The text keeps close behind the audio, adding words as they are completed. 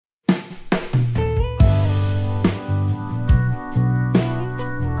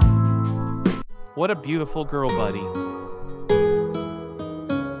What a beautiful girl, buddy.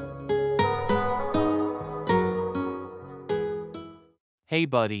 Hey,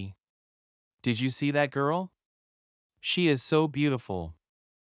 buddy. Did you see that girl? She is so beautiful.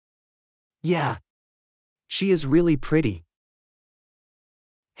 Yeah. She is really pretty.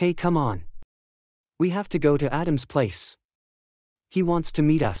 Hey, come on. We have to go to Adam's place. He wants to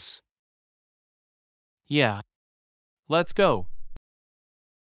meet us. Yeah. Let's go.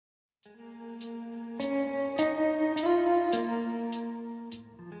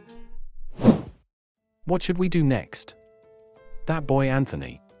 What should we do next? That boy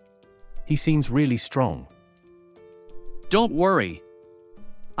Anthony. He seems really strong. Don't worry.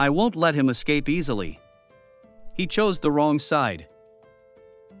 I won't let him escape easily. He chose the wrong side.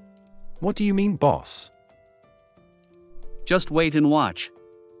 What do you mean, boss? Just wait and watch.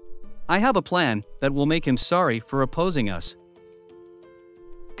 I have a plan that will make him sorry for opposing us.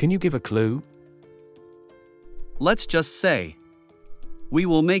 Can you give a clue? Let's just say, we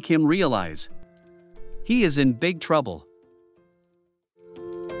will make him realize he is in big trouble.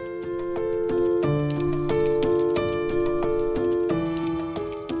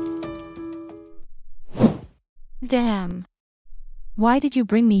 Damn. Why did you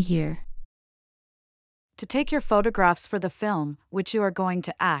bring me here? To take your photographs for the film, which you are going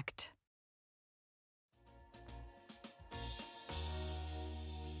to act.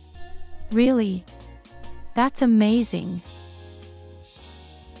 Really? That's amazing.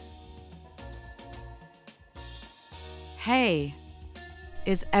 Hey.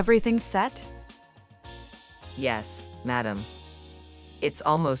 Is everything set? Yes, madam. It's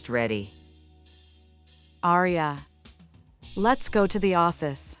almost ready. Arya. Let's go to the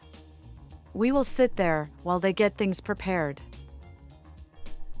office. We will sit there while they get things prepared.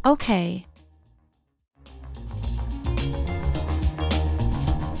 Okay.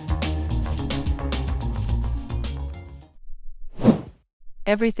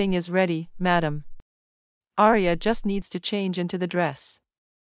 Everything is ready, madam. Arya just needs to change into the dress.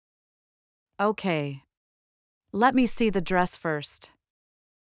 Okay. Let me see the dress first.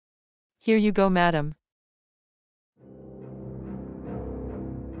 Here you go, madam.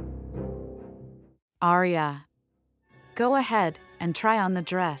 Arya. Go ahead and try on the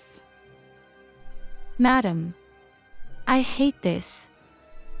dress. Madam. I hate this.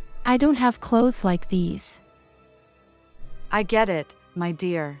 I don't have clothes like these. I get it, my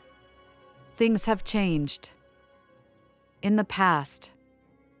dear. Things have changed. In the past,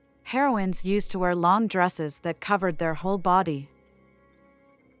 heroines used to wear long dresses that covered their whole body.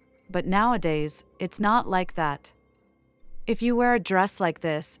 But nowadays, it's not like that. If you wear a dress like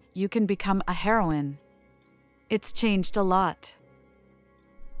this, you can become a heroine. It's changed a lot.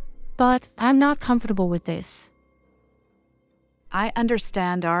 But I'm not comfortable with this. I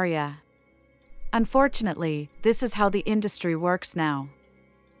understand, Arya. Unfortunately, this is how the industry works now.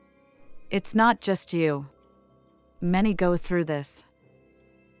 It's not just you. Many go through this.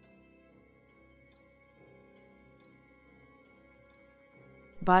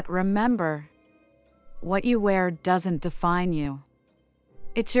 But remember, what you wear doesn't define you.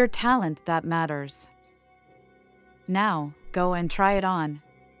 It's your talent that matters. Now, go and try it on.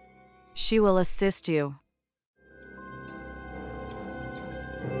 She will assist you.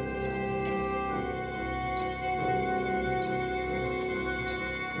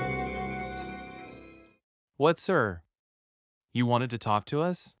 What, sir? You wanted to talk to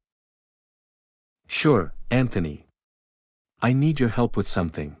us? Sure, Anthony. I need your help with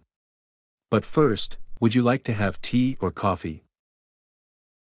something. But first, would you like to have tea or coffee?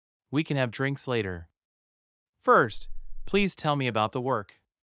 We can have drinks later. First, please tell me about the work.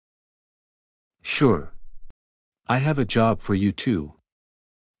 Sure. I have a job for you too.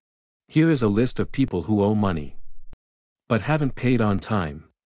 Here is a list of people who owe money, but haven't paid on time.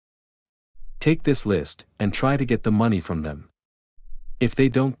 Take this list and try to get the money from them. If they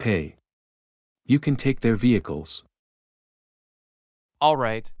don't pay, you can take their vehicles. All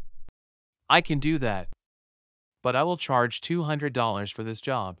right. I can do that. But I will charge $200 for this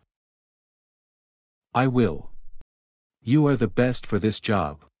job. I will. You are the best for this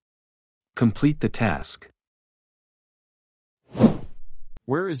job. Complete the task.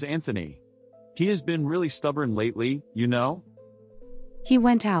 Where is Anthony? He has been really stubborn lately, you know? He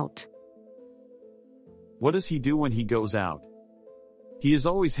went out. What does he do when he goes out? He is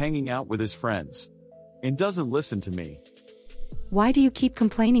always hanging out with his friends. And doesn't listen to me. Why do you keep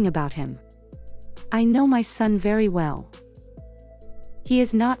complaining about him? I know my son very well. He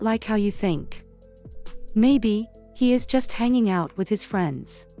is not like how you think. Maybe, he is just hanging out with his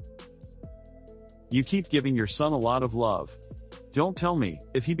friends. You keep giving your son a lot of love. Don't tell me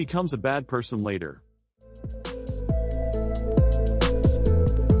if he becomes a bad person later.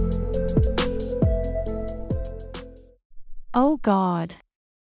 Oh God.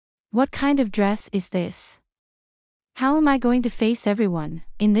 What kind of dress is this? How am I going to face everyone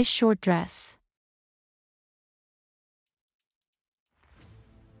in this short dress?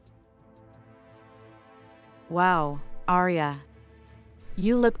 Wow, Arya.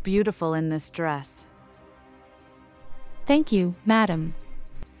 You look beautiful in this dress. Thank you, madam.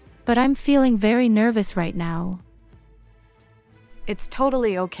 But I'm feeling very nervous right now. It's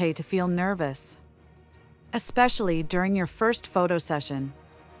totally okay to feel nervous, especially during your first photo session.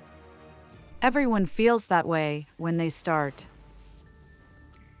 Everyone feels that way when they start.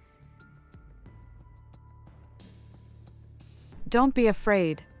 Don't be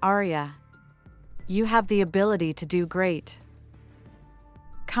afraid, Arya. You have the ability to do great.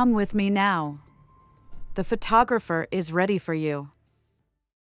 Come with me now. The photographer is ready for you.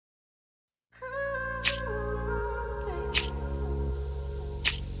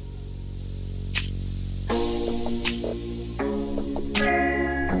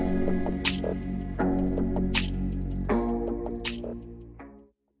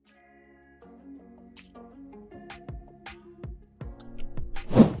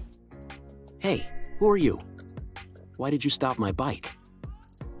 Hey, who are you? Why did you stop my bike?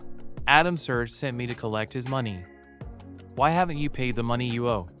 Adam sir sent me to collect his money. Why haven't you paid the money you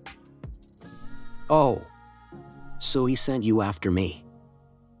owe? Oh. So he sent you after me.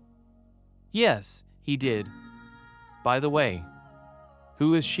 Yes, he did. By the way,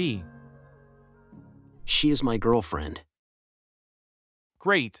 who is she? She is my girlfriend.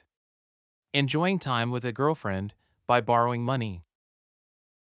 Great. Enjoying time with a girlfriend by borrowing money.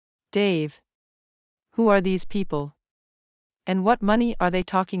 Dave. Who are these people? And what money are they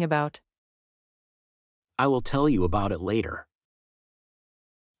talking about? I will tell you about it later.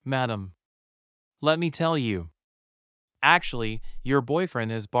 Madam, let me tell you. Actually, your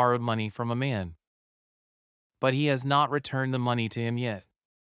boyfriend has borrowed money from a man. But he has not returned the money to him yet.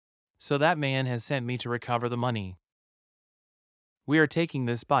 So that man has sent me to recover the money. We are taking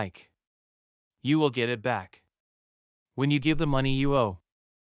this bike. You will get it back when you give the money you owe.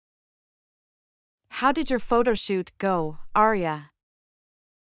 How did your photo shoot go, Arya?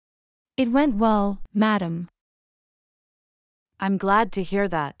 It went well, madam. I'm glad to hear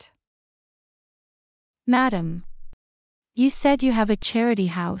that. Madam. You said you have a charity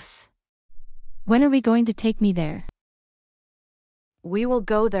house. When are we going to take me there? We will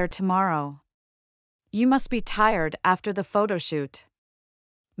go there tomorrow. You must be tired after the photo shoot.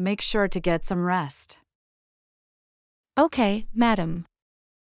 Make sure to get some rest. Okay, madam.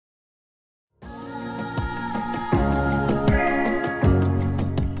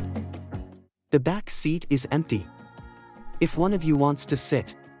 The back seat is empty. If one of you wants to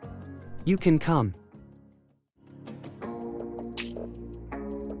sit, you can come.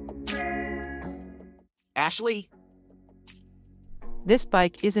 Ashley? This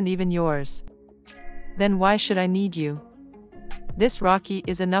bike isn't even yours. Then why should I need you? This Rocky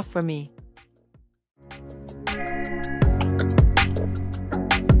is enough for me.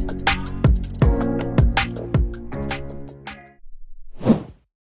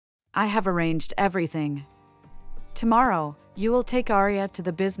 I have arranged everything. Tomorrow, you will take Arya to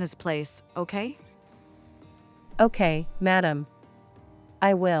the business place, okay? Okay, madam.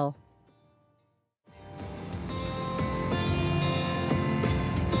 I will.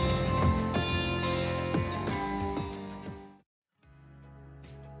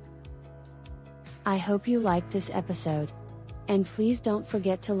 I hope you liked this episode. And please don't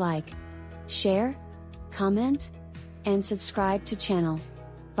forget to like, share, comment, and subscribe to channel.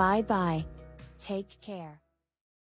 Bye bye. Take care.